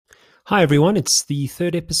Hi, everyone. It's the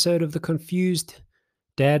third episode of the Confused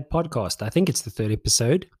Dad podcast. I think it's the third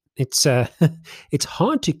episode. It's it's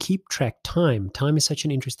hard to keep track time. Time is such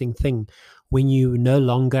an interesting thing when you no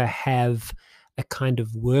longer have a kind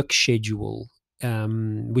of work schedule,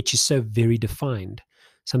 which is so very defined.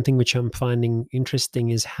 Something which I'm finding interesting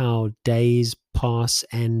is how days pass,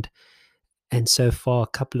 and so far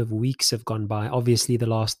a couple of weeks have gone by. Obviously, the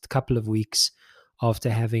last couple of weeks after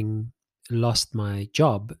having lost my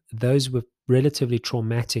job, those were relatively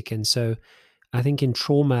traumatic. And so I think in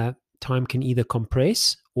trauma, time can either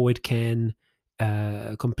compress or it can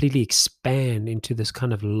completely expand into this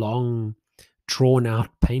kind of long, drawn out,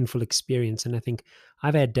 painful experience. And I think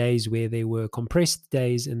I've had days where there were compressed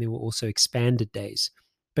days and there were also expanded days.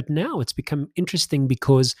 But now it's become interesting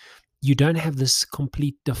because you don't have this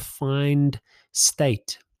complete defined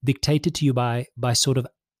state dictated to you by sort of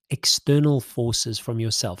external forces from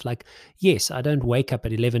yourself. Like, yes, I don't wake up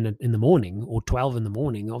at 11 in the morning or 12 in the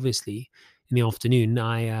morning. Obviously, in the afternoon,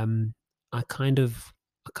 I kind of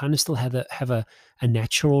still have a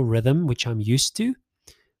natural rhythm which I'm used to,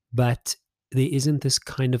 but there isn't this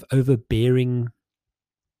kind of overbearing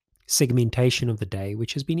segmentation of the day,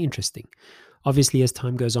 which has been interesting. Obviously, as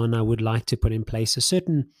time goes on, I would like to put in place a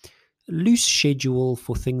certain loose schedule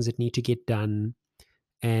for things that need to get done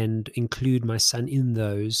and include my son in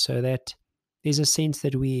those so that there's a sense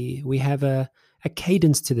that we have a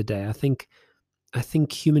cadence to the day. I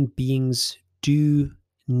think human beings do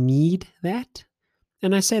need that.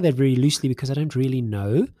 And I say that very loosely because I don't really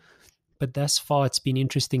know. But thus far, it's been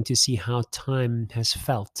interesting to see how time has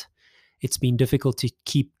felt. It's been difficult to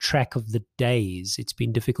keep track of the days. It's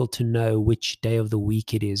been difficult to know which day of the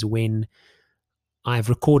week it is when I've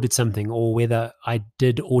recorded something or whether I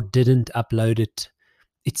did or didn't upload it.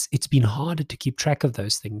 It's been harder to keep track of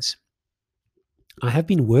those things. I have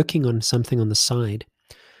been working on something on the side.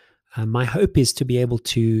 My hope is to be able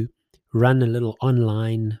to run a little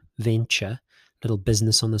online venture, little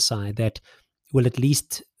business on the side that will at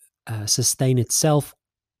least sustain itself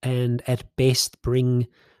and at best bring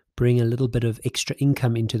a little bit of extra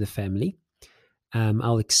income into the family.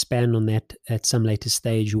 I'll expand on that at some later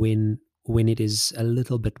stage when it is a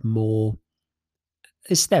little bit more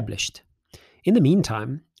established. In the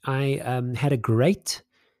meantime, I had a great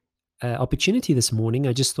opportunity this morning.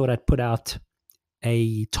 I just thought I'd put out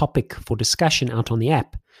a topic for discussion out on the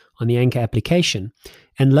app, on the Anchor application.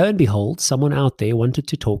 And lo and behold, someone out there wanted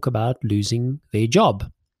to talk about losing their job.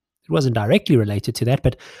 It wasn't directly related to that,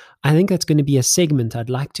 but I think that's going to be a segment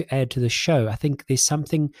I'd like to add to the show. I think there's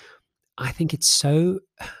something, I think it's so,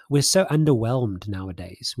 we're so underwhelmed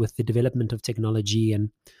nowadays with the development of technology,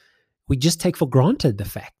 and we just take for granted the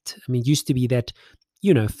fact. I mean, it used to be that,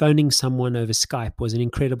 phoning someone over Skype was an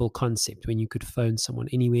incredible concept when you could phone someone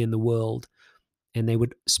anywhere in the world and they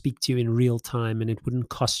would speak to you in real time and it wouldn't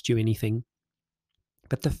cost you anything.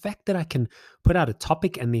 But the fact that I can put out a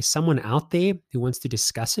topic and there's someone out there who wants to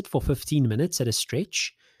discuss it for 15 minutes at a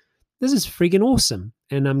stretch, this is friggin' awesome.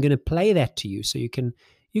 And I'm going to play that to you so you can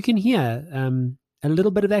hear a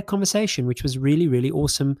little bit of that conversation, which was really, really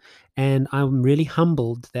awesome. And I'm really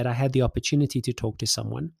humbled that I had the opportunity to talk to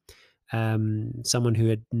someone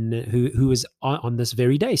who was on this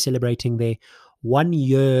very day celebrating their 1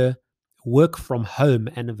 year work from home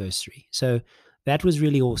anniversary. So that was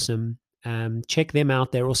really awesome. Check them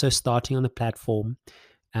out. They're also starting on the platform.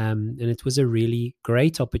 And it was a really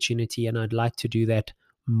great opportunity, and I'd like to do that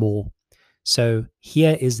more. So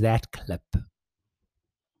here is that clip.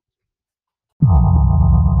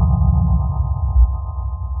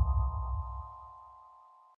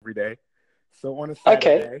 Every day. So on a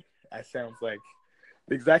Okay. Saturday, that sounds like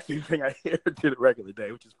the exact same thing I hear to the regular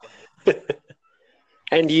day, which is funny.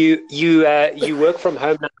 And you work from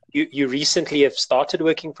home now. You recently have started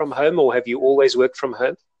working from home, or have you always worked from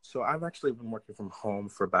home? So I've actually been working from home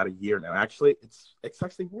for about a year now. Actually, it's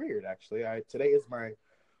actually weird. Actually, today is my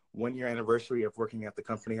 1 year anniversary of working at the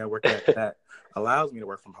company I work at that allows me to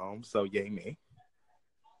work from home. So yay me!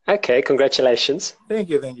 Okay, congratulations. Thank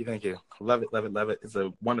you, thank you, thank you. Love it, love it, love it. It's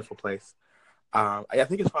a wonderful place. I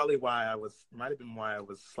think it's probably why might have been why I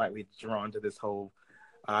was slightly drawn to this whole.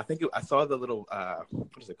 I saw the little what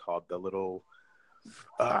is it called? The little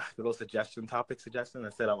suggestion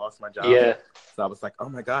that said I lost my job. Yeah. So I was like, oh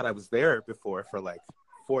my god, I was there before for like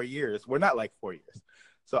 4 years. Well, not like 4 years.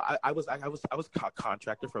 So I was a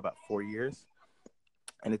contractor for about 4 years,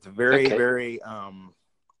 and it's very Okay. very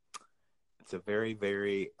it's a very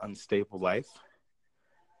very unstable life.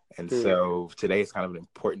 And so today is kind of an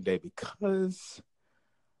important day because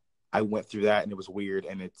I went through that and it was weird.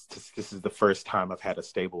 And this is the first time I've had a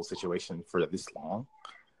stable situation for this long.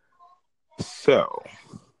 So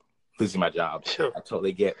losing my job. Sure. I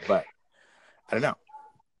totally get, but I don't know.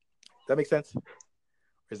 Does that make sense? Or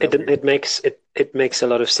is that weird? It makes a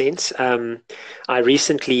lot of sense. I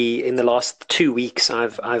recently, in the last 2 weeks, I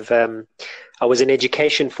was in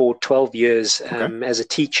education for 12 years Okay. as a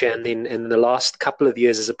teacher, and then in the last couple of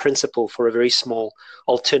years as a principal for a very small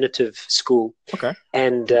alternative school. Okay.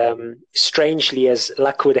 And strangely, as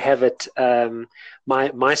luck would have it,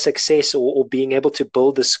 my success or being able to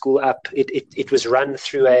build the school up, it was run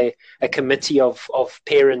through a committee of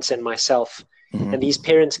parents and myself. Mhm. And these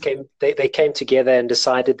parents they came together and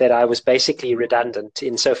decided that I was basically redundant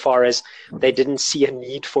insofar as they didn't see a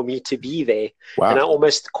need for me to be there. And Wow.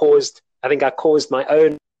 I think I caused my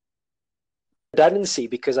own redundancy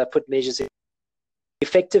because I put measures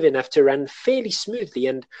effective enough to run fairly smoothly.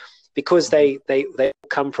 And because they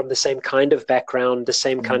come from the same kind of background, the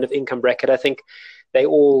same kind of income bracket, I think they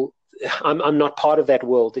all, I'm not part of that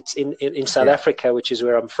world. It's in South Yeah. Africa, which is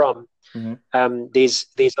where I'm from. Mhm.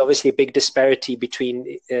 There's obviously a big disparity between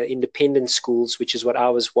independent schools, which is what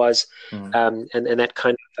ours was, Mhm. and that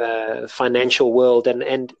kind of financial world.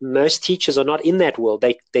 And most teachers are not in that world.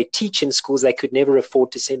 They teach in schools they could never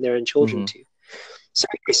afford to send their own children Mhm. to. So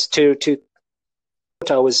yes,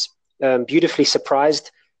 I was beautifully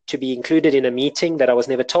surprised to be included in a meeting that I was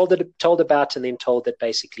never told about, and then told that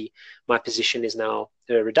basically my position is now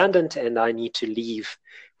redundant and I need to leave,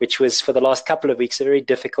 which was for the last couple of weeks a very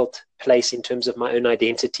difficult place in terms of my own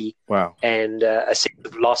identity Wow. and a sense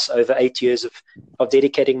of loss over 8 years of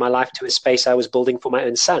dedicating my life to a space I was building for my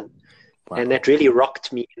own son. Wow. And that really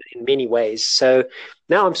rocked me in many ways. So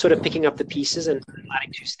now I'm sort of picking up the pieces and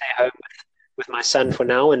deciding to stay home with my son for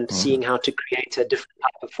now and seeing how to create a different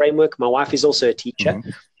type of framework. My wife is also a teacher,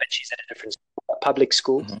 but she's at a different school, a public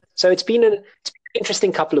school. So it's been an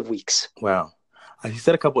interesting couple of weeks. Wow. You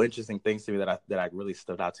said a couple interesting things to me that I really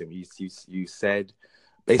stood out to me. You said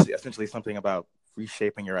basically essentially something about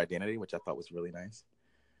reshaping your identity, which I thought was really nice.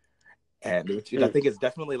 And which I think is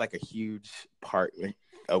definitely like a huge part,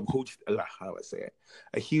 how do I say it?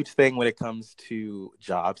 A huge thing when it comes to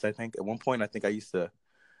jobs. I think at one point, I think I used to,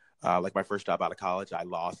 like my first job out of college, I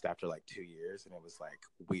lost after like 2 years, and it was like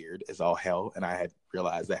weird as all hell. And I had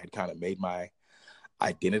realized I had kind of made my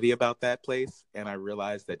identity about that place, and I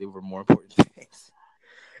realized that there were more important things.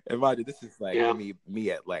 And mind you, this is like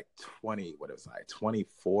me at like 20, what was I,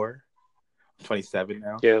 24, 27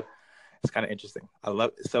 now. Yeah. It's kind of interesting. I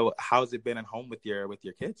love it. So how's it been at home with your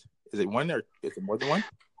kids? Is it one or is it more than one?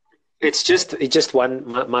 It's just one.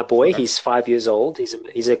 My boy, Okay. He's 5 years old. He's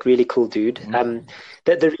a really cool dude.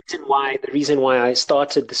 The reason why I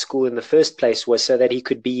started the school in the first place was so that he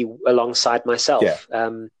could be alongside myself. Yeah.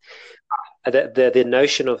 The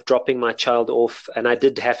notion of dropping my child off, and I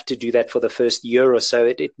did have to do that for the first year or so.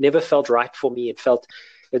 It never felt right for me. It felt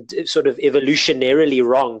sort of evolutionarily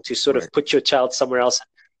wrong to sort of put your child somewhere else,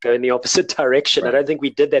 go in the opposite direction. I don't think we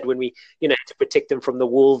did that when we, had to protect them from the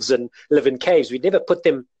wolves and live in caves. We never put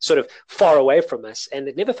them sort of far away from us, and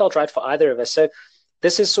it never felt right for either of us. So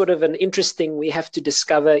this is sort of an interesting, we have to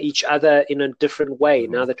discover each other in a different way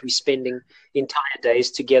now that we're spending entire days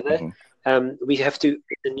together. We have to,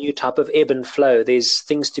 a new type of ebb and flow. There's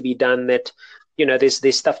things to be done that,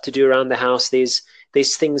 there's stuff to do around the house. There's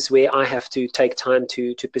things where I have to take time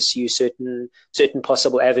to pursue certain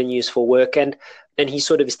possible avenues for work, and he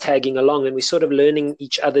sort of is tagging along, and we're sort of learning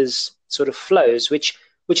each other's sort of flows, which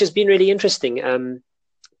has been really interesting.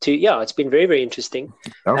 It's been very, very interesting.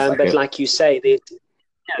 But like you say,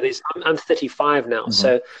 I'm 35 now,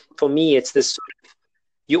 so for me, it's this sort of,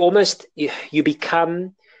 you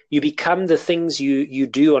become the things you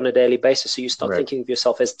do on a daily basis. So you start thinking of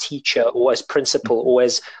yourself as teacher or as principal or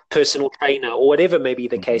as personal trainer or whatever may be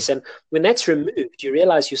the case. And when that's removed, you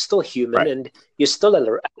realize you're still human and you're still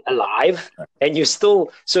alive and you're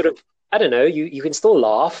still sort of, I don't know, you can still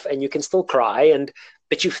laugh and you can still cry,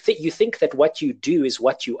 but you think that what you do is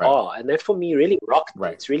what you are. And that for me really rocked me.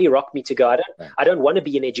 It's really rocked me to go, I don't want to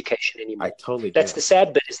be in education anymore. I totally That's the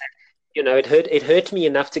sad bit, is that, it hurt me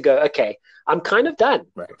enough to go, okay, I'm kind of done.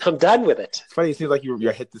 I'm done with it. It's funny. It seems like you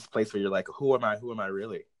hit this place where you're like, who am I? Who am I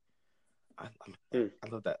really? I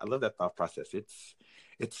love that. I love that thought process.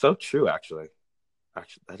 It's so true, actually.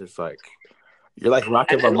 That is like, you're like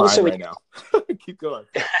rocking my mind right now. Keep going.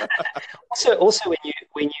 also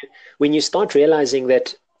when you start realizing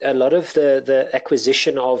that a lot of the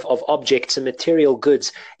acquisition of objects and material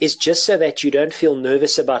goods is just so that you don't feel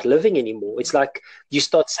nervous about living anymore. It's like you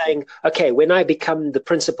start saying, okay, when I become the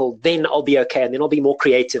principal, then I'll be okay. And then I'll be more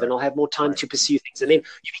creative and I'll have more time to pursue things. And then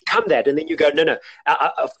you become that. And then you go, no.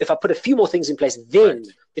 If I put a few more things in place, then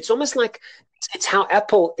it's almost like it's how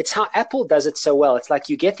Apple does it so well. It's like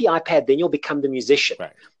you get the iPad, then you'll become the musician.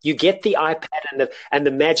 Right. You get the iPad and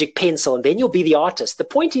the magic pencil, and then you'll be the artist. The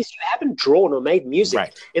point is, you haven't drawn or made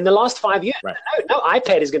music in the last 5 years. Right. No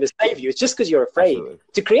iPad is going to save you. It's just because you're afraid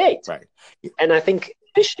to create. Right. And I think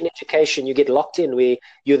in education, you get locked in where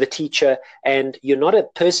you're the teacher and you're not a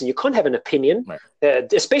person. You can't have an opinion,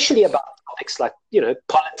 especially about topics like,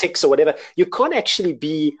 politics or whatever. You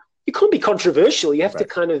can't be controversial. You have to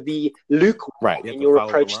kind of be lukewarm in your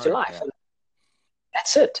approach to life. Yeah.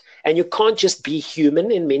 That's it. And you can't just be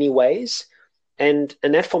human in many ways. And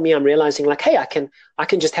that for me, I'm realizing like, hey, I can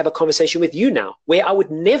just have a conversation with you now, where I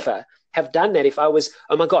would never have done that if I was,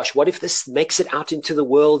 oh my gosh, what if this makes it out into the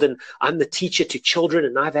world and I'm the teacher to children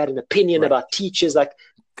and I've had an opinion about teachers? Like,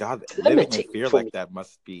 God, living in fear like that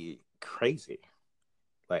must be crazy.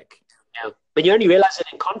 Like, but you only realize it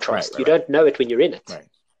in contrast. You don't know it when you're in it. Right.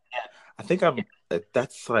 Yeah. I think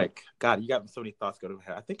that's like, God, you got so many thoughts going to my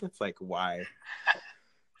head. I think it's like why,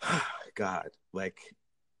 God, like,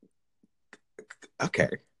 okay.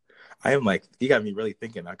 I am like, you got me really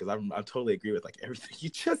thinking now because I'm totally agree with like everything you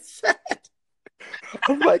just said.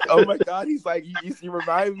 I'm like, oh my God, he's like, you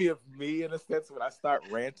remind me of me in a sense when I start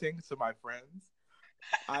ranting to my friends.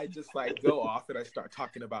 I just like go off and I start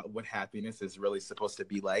talking about what happiness is really supposed to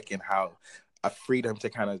be like and how a freedom to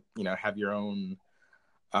kind of, have your own,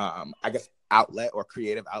 I guess, outlet or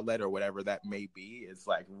creative outlet or whatever that may be is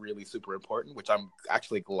like really super important, which I'm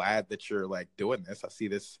actually glad that you're like doing this. I see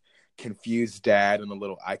this confused dad and a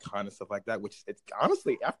little icon and stuff like that, which it's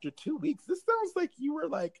honestly after 2 weeks, this sounds like you were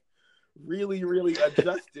like really, really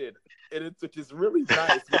adjusted which is really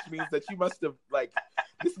nice, which means that you must have like,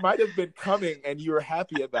 this might have been coming and you were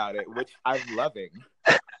happy about it, which I'm loving.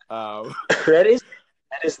 That is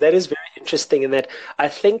very interesting in that I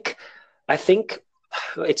think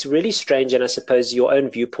it's really strange, and I suppose your own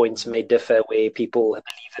viewpoints may differ where people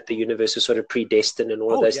believe that the universe is sort of predestined and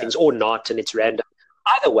all of those things or not, and it's random.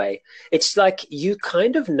 Either way, it's like you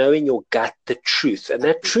kind of know in your gut the truth, and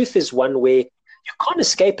that truth is one where you can't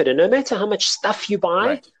escape it. And no matter how much stuff you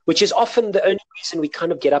buy, which is often the only reason we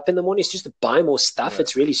kind of get up in the morning is just to buy more stuff.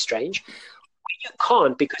 It's really strange. When you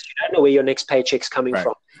can't, because you don't know where your next paycheck's coming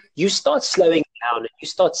from, you start slowing down and you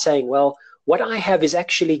start saying, well, what I have is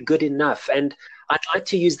actually good enough. And I'd like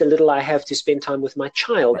to use the little I have to spend time with my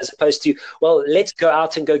child as opposed to, well, let's go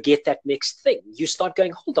out and go get that next thing. You start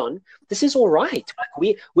going, hold on, this is all right.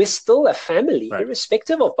 Like we're still a family,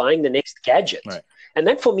 irrespective of buying the next gadget. And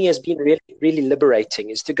that for me has been really, really liberating,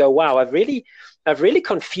 is to go, wow, I've really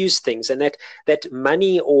confused things, and that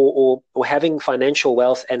money or having financial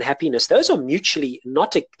wealth and happiness, those are mutually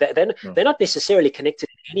they're not necessarily connected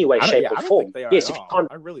in any way, shape, or form. Yes, if you can't,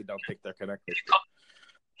 I really don't think they're connected.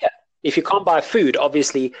 If you can't buy food,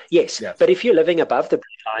 obviously, yes. But if you're living above the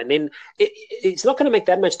line, then it's not going to make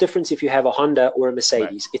that much difference if you have a Honda or a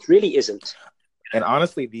Mercedes. It really isn't. And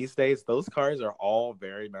honestly, these days, those cars are all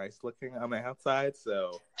very nice looking on the outside.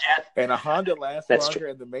 So, and a Honda lasts longer,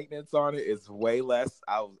 and the maintenance on it is way less.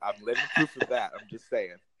 I'm living proof of that. I'm just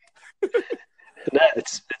saying. No,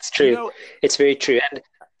 it's true. It's very true. And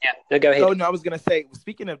go ahead. Oh no, I was gonna say,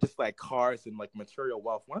 speaking of just like cars and like material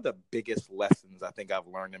wealth, one of the biggest lessons I think I've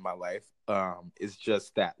learned in my life is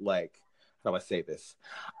just that, like, how do I say this?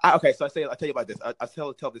 I'll tell you about this.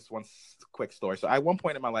 I'll tell this one quick story. So at one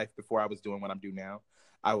point in my life, before I was doing what I'm doing now,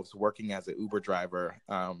 I was working as an Uber driver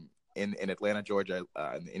in Atlanta, Georgia,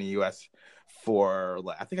 in the U.S. for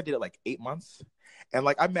I think I did it like 8 months. And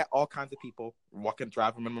like I met all kinds of people,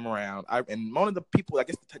 driving them around. And one of the people, I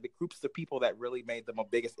guess the groups of people that really made the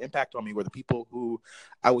biggest impact on me were the people who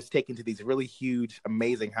I was taking to these really huge,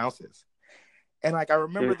 amazing houses. And like I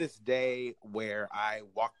remember this day where I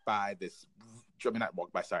drove by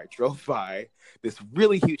this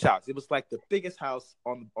really huge house. It was like the biggest house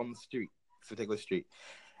on the street, this particular street.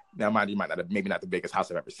 Now, mind you, maybe not the biggest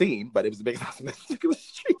house I've ever seen, but it was the biggest house in this particular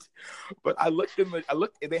street. But I looked,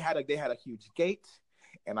 and they had a huge gate,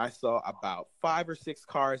 and I saw about 5 or 6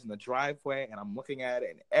 cars in the driveway, and I'm looking at it,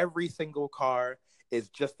 and every single car is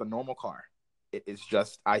just a normal car. It is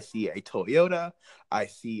just, I see a Toyota, I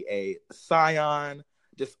see a Scion,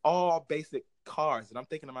 just all basic cars. And I'm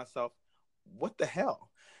thinking to myself, what the hell?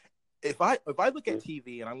 If I look at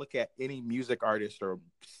TV and I look at any music artist or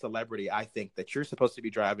celebrity, I think that you're supposed to be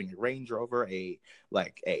driving a Range Rover, a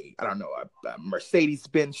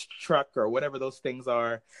Mercedes-Benz truck or whatever those things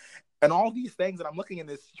are. And all these things, and I'm looking in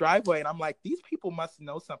this driveway and I'm like, these people must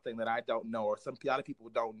know something that I don't know, or some other people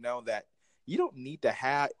don't know, that you don't need to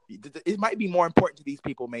have, it might be more important to these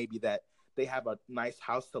people maybe that they have a nice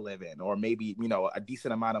house to live in, or maybe, you know, a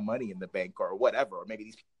decent amount of money in the bank or whatever, or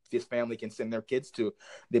maybe this family can send their kids to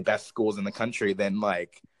the best schools in the country than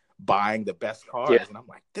like buying the best cars. Yeah. And I'm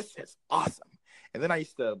like, this is awesome. And then I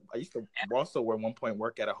used to also at one point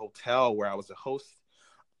work at a hotel where I was a host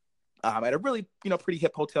at a really, you know, pretty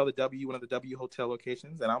hip hotel, the W, one of the W hotel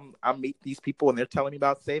locations. And I'm meeting these people and they're telling me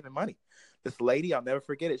about saving money. This lady, I'll never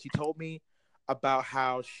forget it. She told me about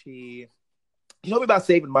how she told me about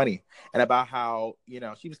saving money and about how, you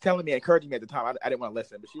know, she was telling me, encouraging me at the time. I didn't want to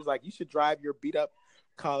listen, but she was like, you should drive your beat up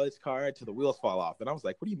college car until the wheels fall off. And I was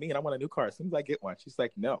like, what do you mean? I want a new car as soon as I get one. She's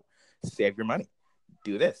like, no, save your money.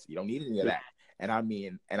 Do this. You don't need any of that. And I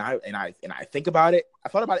mean, and I think about it. I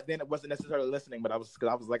thought about it then. It wasn't necessarily listening, but I was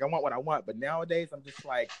like, I want what I want. But nowadays, I'm just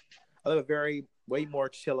like, I live a way more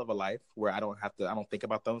chill of a life where I don't think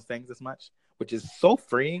about those things as much, which is so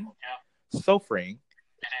freeing. Yeah. So freeing.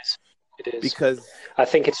 It is. Because I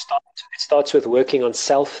think it starts with working on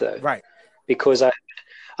self, though. Right. Because I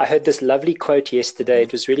heard this lovely quote yesterday.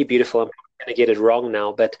 It was really beautiful. I'm going to get it wrong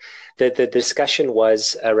now, but the discussion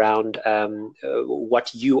was around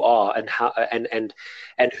what you are and how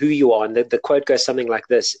and who you are. And the quote goes something like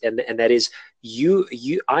this, and that is,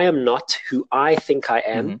 I am not who I think I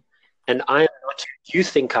am, and I am not who you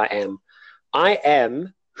think I am. I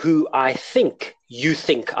am who I think you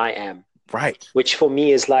think I am. Right. Which for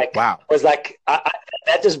me is like, wow. Was like,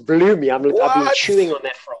 that just blew me. I've been chewing on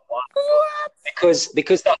that for a while. What?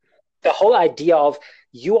 Because the whole idea of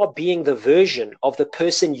you are being the version of the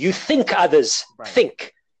person you think others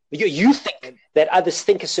think. You think that others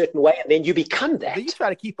think a certain way, and then you become that. Then you try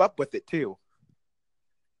to keep up with it too.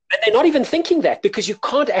 And they're not even thinking that, because you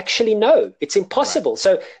can't actually know. It's impossible. Right.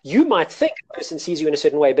 So you might think a person sees you in a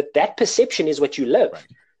certain way, but that perception is what you live. Right.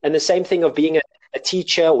 And the same thing of being a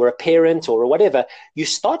teacher or a parent or whatever, you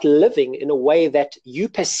start living in a way that you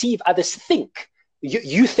perceive others think.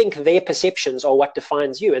 You think their perceptions are what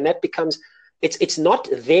defines you, and that becomes it's not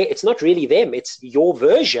really them. It's your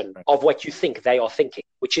version of what you think they are thinking,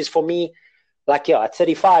 which is, for me, like, yeah, at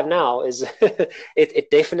 35 now, is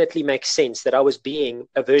it definitely makes sense that I was being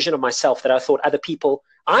a version of myself that I thought other people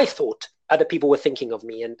were thinking of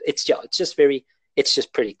me, and it's just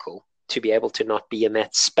pretty cool to be able to not be in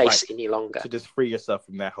that space any longer. To just free yourself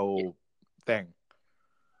from that whole thing.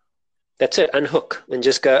 That's it. Unhook and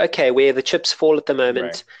just go, okay, where the chips fall at the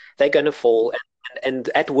moment, they're going to fall. And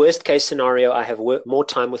at worst case scenario, I have more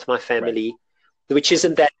time with my family, which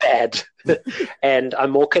isn't that bad. And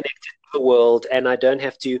I'm more connected to the world, and I don't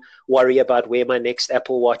have to worry about where my next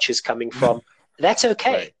Apple Watch is coming from. That's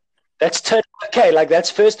okay. Right. That's totally okay. Like,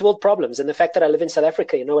 that's first world problems. And the fact that I live in South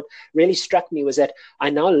Africa, you know, what really struck me was that I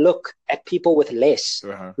now look at people with less,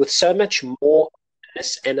 with so much more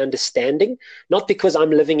and understanding, not because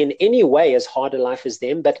I'm living in any way as hard a life as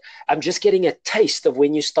them, but I'm just getting a taste of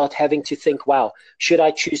when you start having to think, wow, should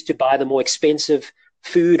I choose to buy the more expensive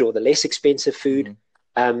food or the less expensive food?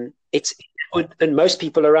 And most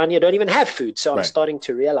people around here don't even have food. So I'm starting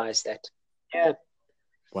to realize that. Yeah.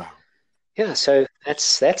 Wow. Yeah, so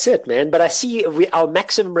that's it, man. But I see our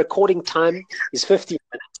maximum recording time is 15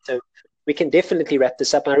 minutes, so we can definitely wrap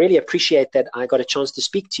this up. And I really appreciate that I got a chance to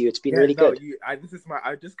speak to you. It's been really good. I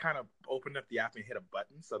just kind of opened up the app and hit a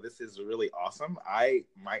button, so this is really awesome. I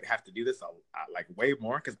might have to do this like way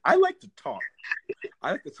more, because I like to talk.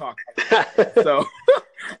 So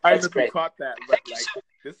I just caught that. But like,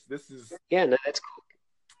 this is that's cool.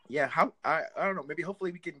 Yeah, I don't know. Maybe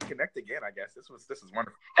hopefully we can connect again. I guess this is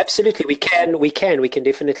wonderful. Absolutely, we can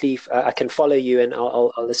definitely. I can follow you, and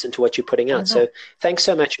I'll listen to what you're putting out. So thanks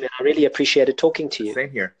so much, man. I really appreciated talking to you.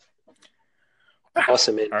 Same here.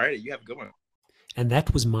 Awesome, man. All right, you have a good one. And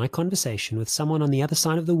that was my conversation with someone on the other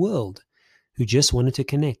side of the world who just wanted to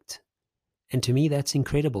connect. And to me, that's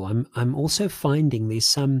incredible. I'm also finding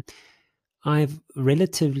I've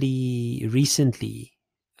relatively recently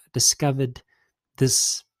discovered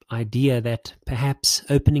this idea that perhaps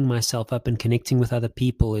opening myself up and connecting with other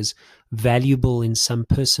people is valuable in some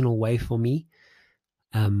personal way for me.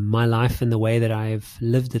 My life and the way that I've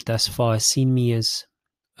lived it thus far has seen me as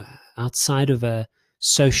outside of a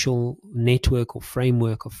social network or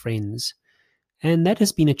framework of friends. And that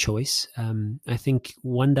has been a choice. I think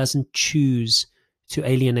one doesn't choose to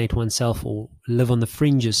alienate oneself or live on the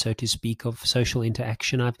fringes, so to speak, of social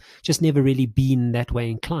interaction. I've just never really been that way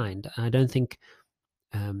inclined. I don't think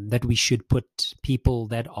that we should put people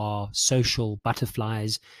that are social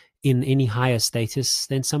butterflies in any higher status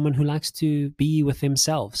than someone who likes to be with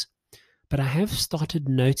themselves. But I have started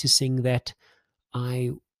noticing that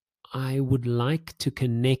I would like to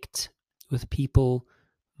connect with people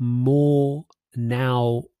more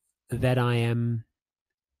now that I am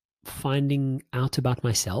finding out about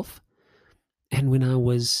myself. And when I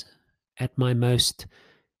was at my most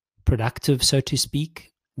productive, so to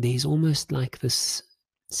speak, there's almost like this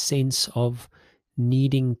sense of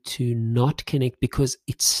needing to not connect because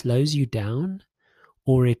it slows you down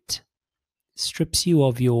or it strips you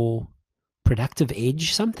of your productive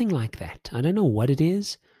edge, something like that. I don't know what it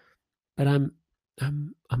is, but I'm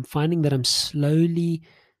finding that I'm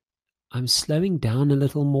slowing down a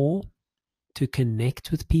little more to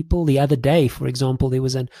connect with people. The other day, for example, there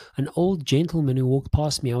was an old gentleman who walked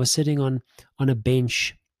past me. I was sitting on a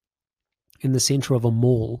bench in the center of a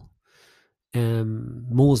mall.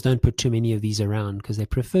 Malls don't put too many of these around because they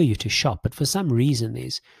prefer you to shop. But for some reason,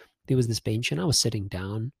 there was this bench, and I was sitting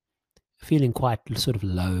down, feeling quite sort of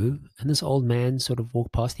low. And this old man sort of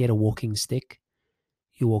walked past. He had a walking stick.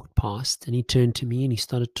 He walked past, and he turned to me, and he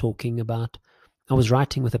started talking about. I was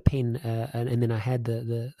writing with a pen, and then I had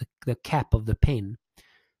the cap of the pen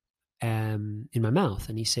in my mouth.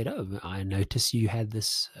 And he said, "Oh, I noticed you had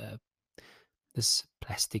this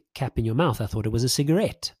plastic cap in your mouth. I thought it was a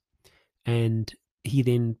cigarette." And he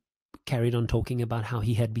then carried on talking about how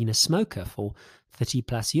he had been a smoker for 30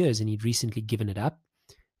 plus years, and he'd recently given it up,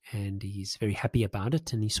 and he's very happy about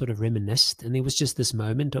it. And he sort of reminisced, and there was just this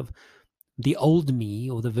moment of the old me,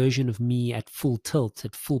 or the version of me at full tilt,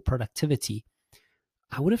 at full productivity.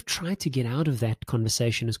 I would have tried to get out of that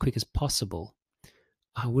conversation as quick as possible.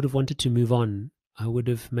 I would have wanted to move on. I would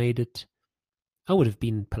have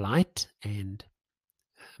been polite and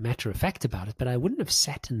matter of fact about it, but I wouldn't have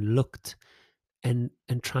sat and looked and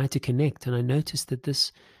tried to connect. And I noticed that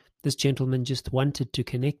this gentleman just wanted to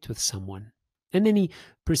connect with someone. And then he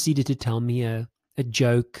proceeded to tell me a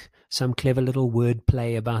joke, some clever little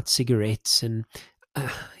wordplay about cigarettes, and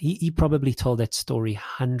he probably told that story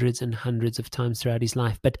hundreds and hundreds of times throughout his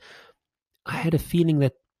life. But I had a feeling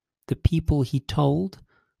that the people he told,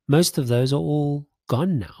 most of those are all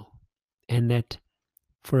gone now. And that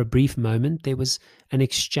for a brief moment, there was an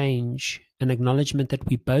exchange, an acknowledgement that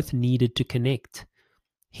we both needed to connect.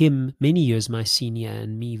 Him, many years my senior,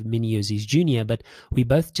 and me, many years his junior, but we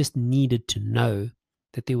both just needed to know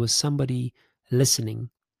that there was somebody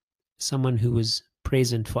listening, someone who was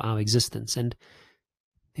present for our existence. And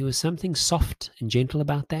there was something soft and gentle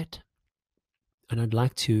about that. And I'd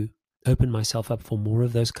like to open myself up for more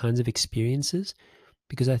of those kinds of experiences,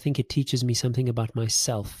 because I think it teaches me something about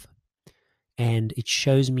myself. And it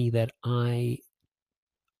shows me that I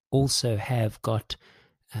also have got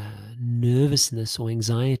nervousness or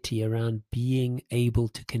anxiety around being able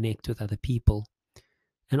to connect with other people.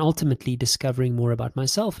 And ultimately, discovering more about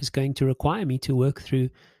myself is going to require me to work through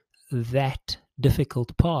that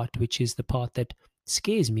difficult part, which is the part that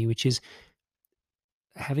scares me, which is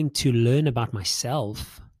having to learn about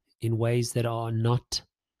myself in ways that are not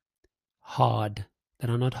hard, that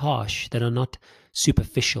are not harsh, that are not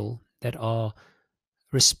superficial, that are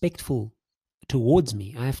respectful towards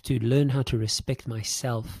me. I have to learn how to respect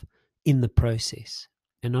myself in the process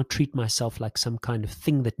and not treat myself like some kind of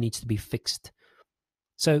thing that needs to be fixed.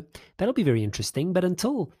 So that'll be very interesting. But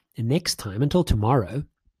until next time, until tomorrow,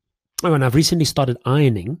 and I've recently started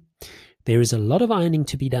ironing. There is a lot of ironing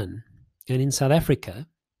to be done. And in South Africa,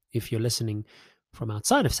 if you're listening from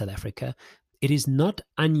outside of South Africa, it is not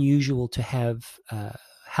unusual to have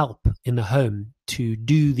help in the home to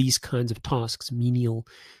do these kinds of tasks, menial,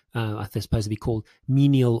 they're supposed to be called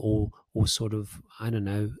menial or sort of, I don't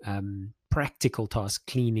know, practical tasks,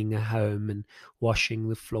 cleaning a home and washing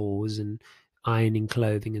the floors and ironing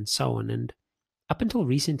clothing and so on. And up until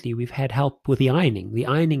recently, we've had help with the ironing. The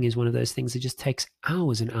ironing is one of those things that just takes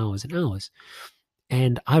hours and hours and hours.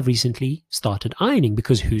 And I've recently started ironing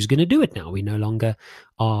because who's going to do it now? We no longer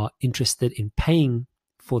are interested in paying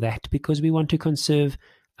for that because we want to conserve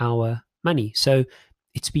our money. So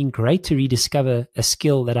it's been great to rediscover a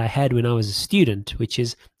skill that I had when I was a student, which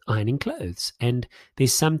is ironing clothes. And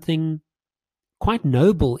there's something quite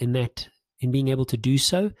noble in that, in being able to do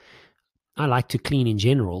so. I like to clean in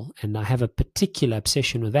general, and I have a particular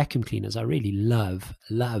obsession with vacuum cleaners. I really love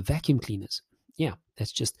vacuum cleaners. Yeah,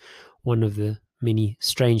 that's just one of the many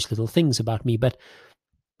strange little things about me. But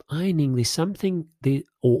ironing, there's something,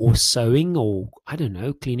 or sewing, or I don't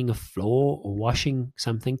know, cleaning a floor or washing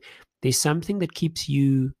something. There's something that keeps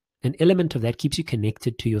you, an element of that keeps you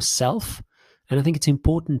connected to yourself. And I think it's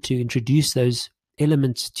important to introduce those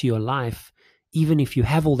elements to your life, even if you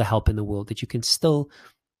have all the help in the world, that you can still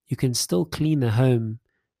clean the home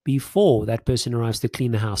before that person arrives to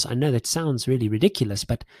clean the house. I know that sounds really ridiculous,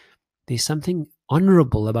 but there's something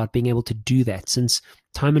honorable about being able to do that. Since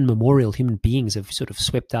time immemorial, human beings have sort of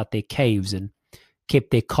swept out their caves and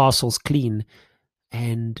kept their castles clean.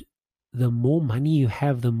 And the more money you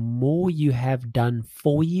have, the more you have done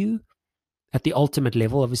for you. At the ultimate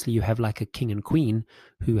level, obviously, you have like a king and queen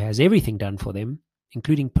who has everything done for them,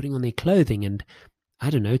 including putting on their clothing and, I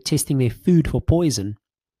don't know, testing their food for poison.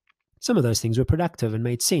 Some of those things were productive and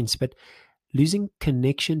made sense, but losing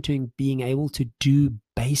connection to being able to do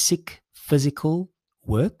basic physical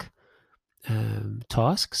work,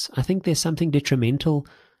 tasks, I think there's something detrimental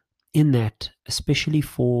in that, especially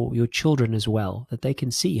for your children as well, that they can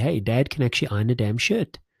see, hey, dad can actually iron a damn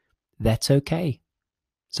shirt. That's okay.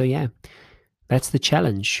 So yeah, that's the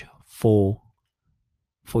challenge for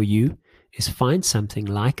you, is find something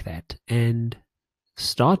like that and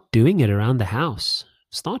start doing it around the house.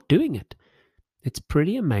 Start doing it. It's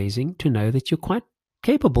pretty amazing to know that you're quite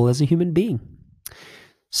capable as a human being.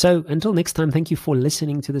 So until next time, thank you for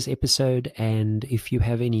listening to this episode. And if you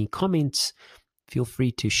have any comments, feel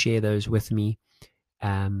free to share those with me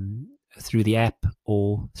through the app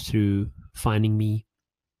or through finding me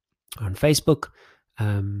on Facebook,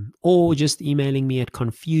 or just emailing me at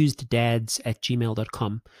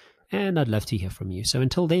confuseddads@gmail.com. And I'd love to hear from you. So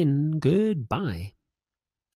until then, goodbye.